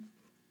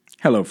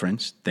Hello,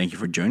 friends. Thank you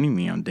for joining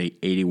me on day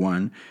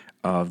 81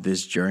 of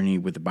this journey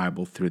with the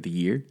Bible through the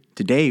year.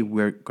 Today,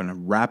 we're going to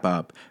wrap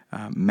up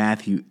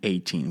Matthew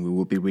 18. We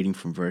will be reading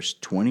from verse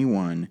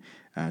 21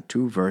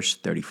 to verse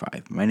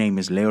 35. My name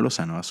is Leo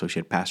Lozano,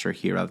 Associate Pastor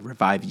here at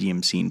Revive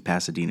GMC in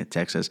Pasadena,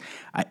 Texas.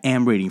 I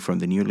am reading from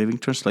the New Living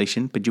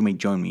Translation, but you may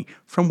join me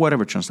from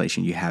whatever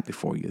translation you have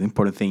before you. The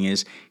important thing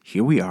is,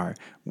 here we are,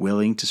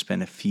 willing to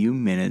spend a few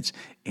minutes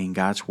in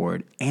God's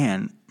Word,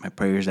 and my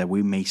prayer is that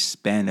we may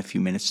spend a few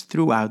minutes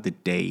throughout the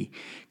day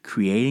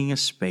creating a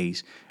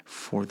space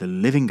for the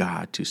living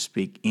God to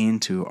speak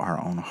into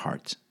our own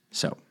hearts.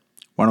 So,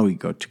 why don't we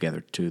go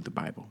together to the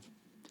Bible?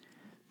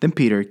 Then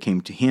Peter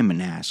came to him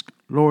and asked,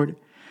 Lord,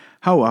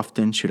 how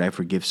often should I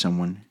forgive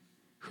someone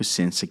who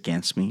sins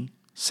against me?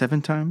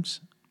 7 times?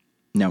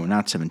 No,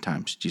 not 7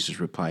 times, Jesus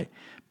replied,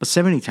 but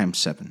 70 times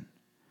 7.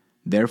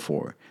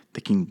 Therefore,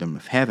 the kingdom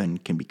of heaven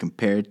can be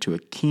compared to a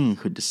king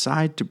who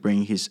decided to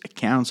bring his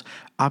accounts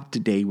up to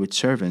date with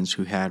servants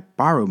who had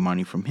borrowed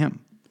money from him.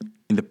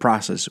 In the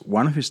process,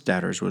 one of his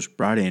debtors was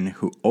brought in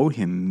who owed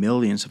him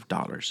millions of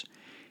dollars.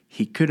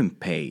 He couldn't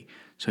pay,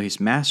 so his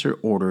master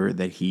ordered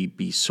that he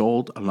be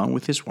sold along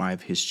with his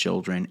wife, his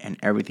children, and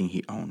everything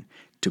he owned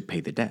to pay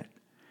the debt.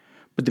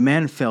 But the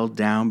man fell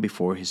down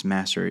before his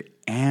master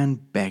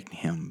and begged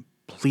him,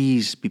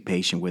 Please be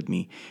patient with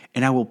me,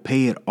 and I will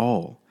pay it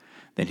all.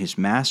 Then his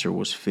master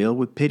was filled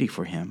with pity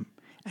for him,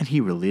 and he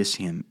released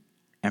him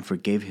and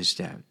forgave his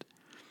debt.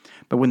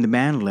 But when the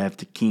man left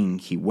the king,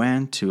 he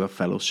went to a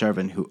fellow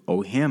servant who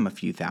owed him a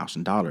few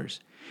 $1,000s.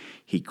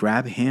 He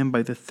grabbed him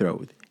by the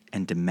throat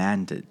and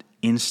demanded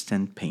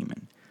instant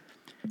payment.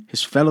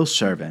 His fellow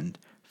servant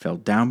fell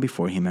down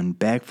before him and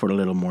begged for a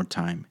little more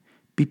time.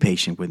 Be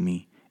patient with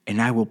me,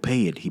 and I will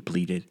pay it, he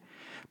pleaded.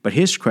 But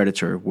his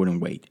creditor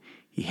wouldn't wait.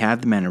 He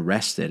had the man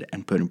arrested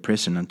and put in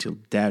prison until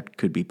debt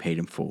could be paid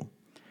in full.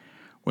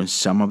 When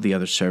some of the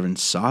other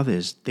servants saw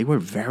this, they were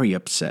very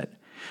upset.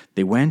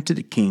 They went to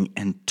the king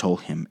and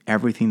told him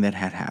everything that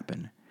had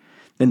happened.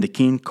 Then the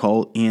king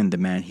called in the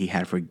man he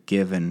had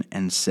forgiven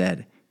and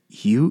said,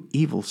 You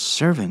evil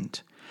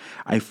servant,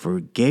 I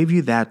forgave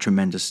you that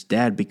tremendous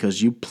debt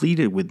because you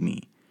pleaded with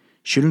me.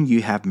 Shouldn't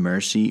you have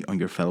mercy on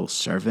your fellow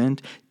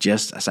servant,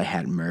 just as I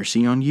had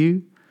mercy on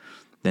you?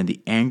 Then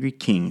the angry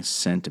king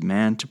sent the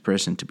man to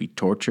prison to be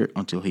tortured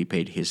until he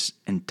paid his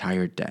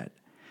entire debt.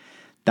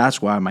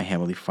 That's what my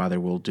heavenly Father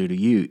will do to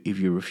you if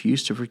you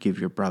refuse to forgive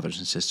your brothers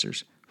and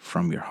sisters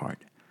from your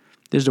heart.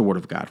 This is the word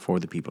of God for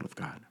the people of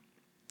God.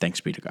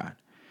 Thanks be to God.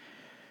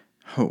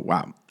 Oh,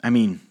 wow.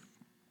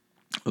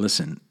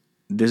 Listen,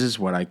 this is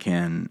what I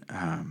can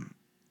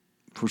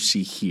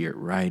foresee here,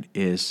 right?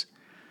 Is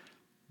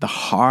the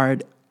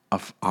heart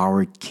of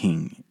our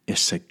King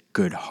is a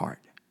good heart.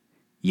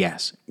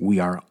 Yes, we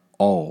are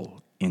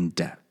all in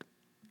debt.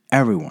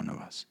 Every one of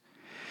us.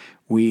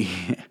 We,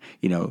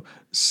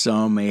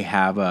 some may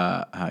have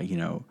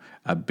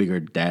a bigger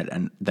debt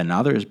than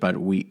others, but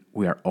we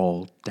are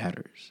all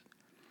debtors.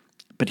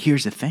 But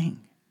here's the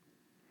thing.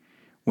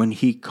 When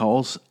he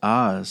calls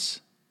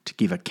us to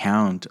give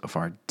account of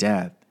our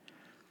debt,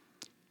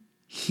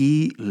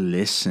 he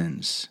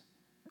listens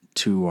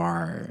to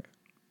our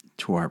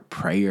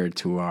prayer,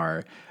 to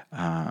our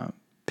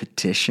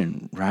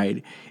petition,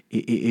 right?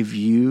 If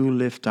you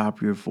lift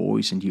up your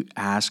voice and you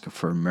ask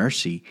for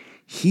mercy,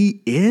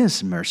 he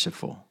is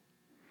merciful.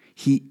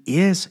 He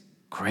is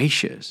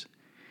gracious.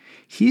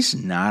 He's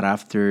not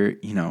after,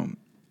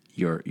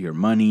 your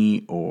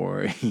money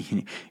or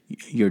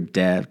your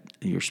debt,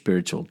 your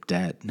spiritual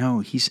debt. No,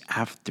 he's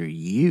after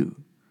you.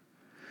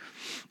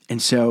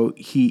 And so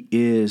he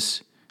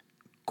is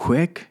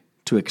quick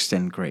to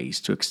extend grace,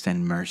 to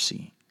extend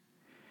mercy.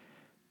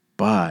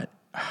 But,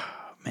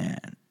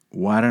 man,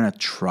 what an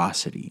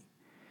atrocity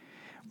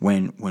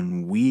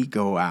when we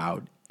go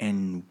out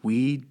and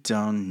we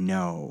don't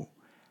know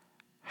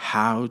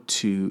how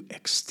to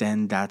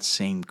extend that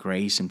same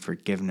grace and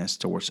forgiveness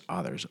towards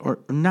others. Or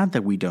not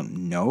that we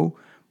don't know,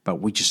 but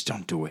we just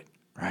don't do it,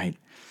 right?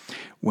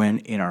 When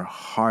in our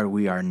heart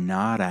we are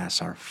not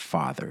as our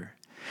Father.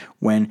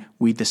 When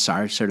we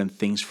desire certain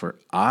things for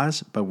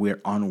us, but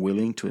we're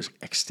unwilling to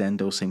extend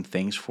those same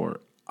things for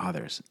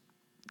others.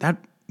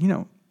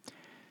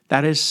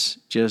 That is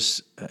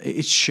just,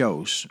 it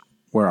shows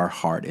where our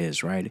heart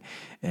is, right?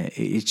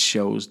 It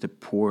shows the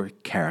poor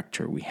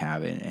character we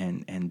have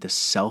and the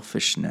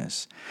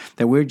selfishness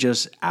that we're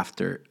just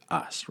after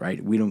us,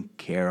 right? We don't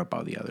care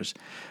about the others.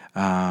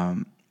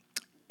 And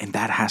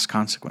that has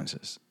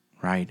consequences,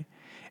 right?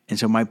 And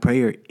so my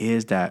prayer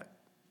is that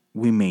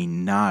we may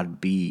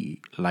not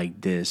be like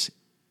this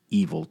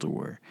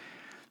evildoer.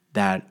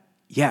 That,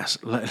 yes,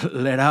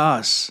 let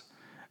us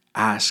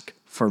ask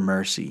for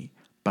mercy,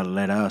 but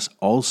let us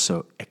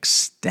also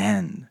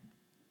extend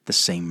the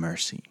same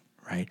mercy,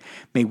 right?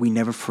 May we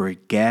never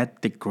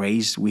forget the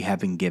grace we have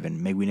been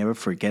given. May we never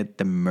forget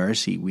the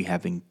mercy we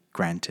have been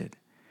granted.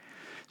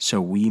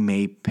 So we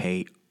may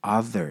pay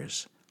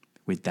others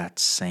with that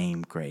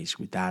same grace,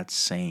 with that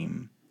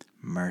same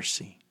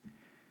mercy.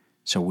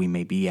 So we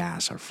may be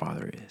as our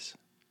Father is.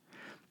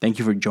 Thank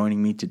you for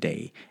joining me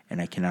today,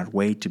 and I cannot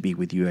wait to be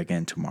with you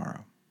again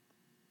tomorrow.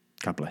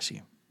 God bless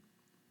you.